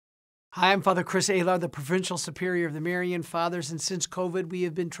Hi, I'm Father Chris Alar, the Provincial Superior of the Marian Fathers, and since COVID, we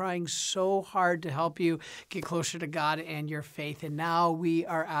have been trying so hard to help you get closer to God and your faith, and now we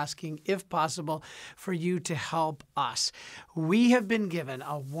are asking, if possible, for you to help us. We have been given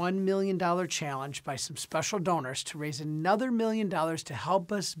a $1 million challenge by some special donors to raise another $1 million to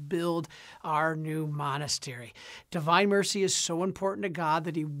help us build our new monastery. Divine mercy is so important to God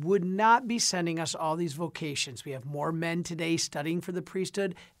that He would not be sending us all these vocations. We have more men today studying for the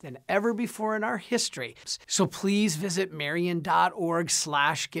priesthood than ever before in our history. So please visit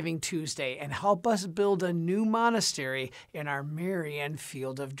marian.org/givingtuesday and help us build a new monastery in our Marian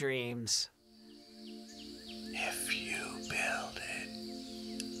field of dreams. If you build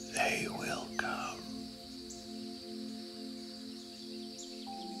it, they will come.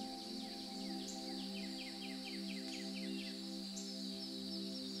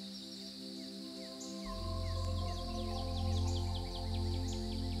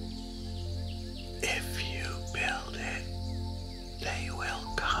 If you build it, they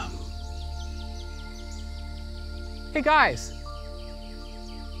will come. Hey guys,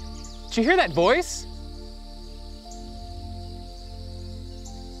 did you hear that voice?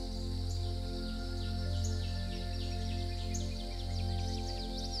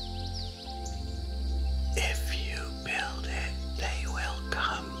 If you build it, they will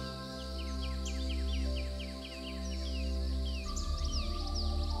come.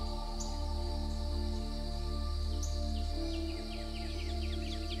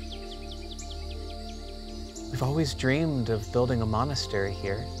 We've always dreamed of building a monastery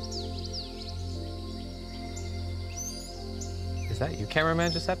here. Is that you, cameraman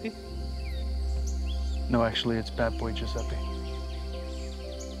Giuseppe? No, actually, it's Bad Boy Giuseppe.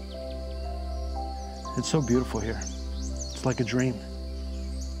 It's so beautiful here. It's like a dream.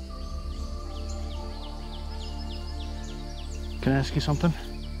 Can I ask you something?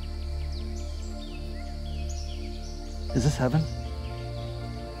 Is this heaven?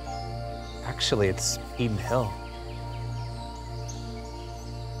 Actually, it's Eden Hill.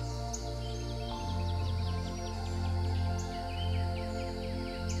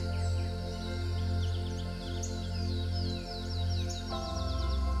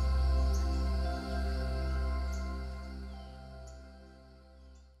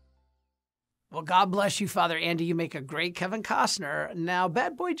 Well, God bless you, Father Andy. You make a great Kevin Costner. Now,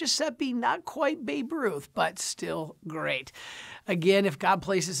 Bad Boy Giuseppe, not quite Babe Ruth, but still great. Again, if God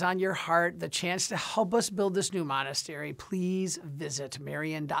places on your heart the chance to help us build this new monastery, please visit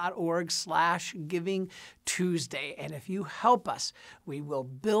marian.org/givingtuesday. And if you help us, we will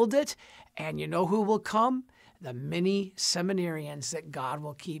build it. And you know who will come? The many seminarians that God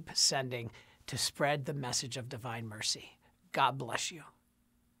will keep sending to spread the message of divine mercy. God bless you.